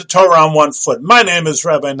Torah on 1 foot. My name is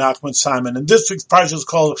Rabbi Nachman Simon, and this week's parsha is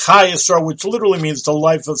called Chayei Sarah, which literally means the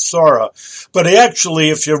life of Sarah. But actually,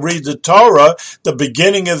 if you read the Torah, the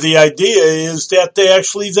beginning of the idea is that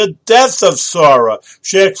the death of Sarah.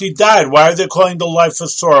 She actually died. Why are they calling the life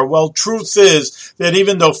of Sarah? Well, truth is that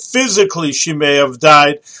even though physically she may have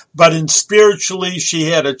died, but spiritually she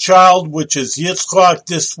had a child, which is Yitzchak,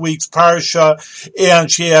 this week's parsha,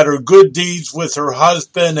 and she had her good deeds with her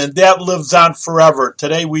husband, and that lives on forever.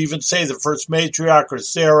 Today we even say the first matriarch, or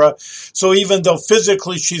Sarah. So even though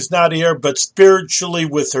physically she's not here, but spiritually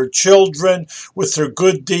with her children, with her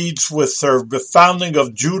good deeds, with the founding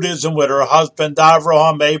of Judaism, with her husband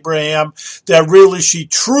Avraham, Abraham, that really she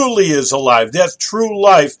truly is alive. That true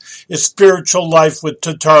life is spiritual life with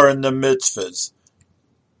the Torah and the mitzvahs.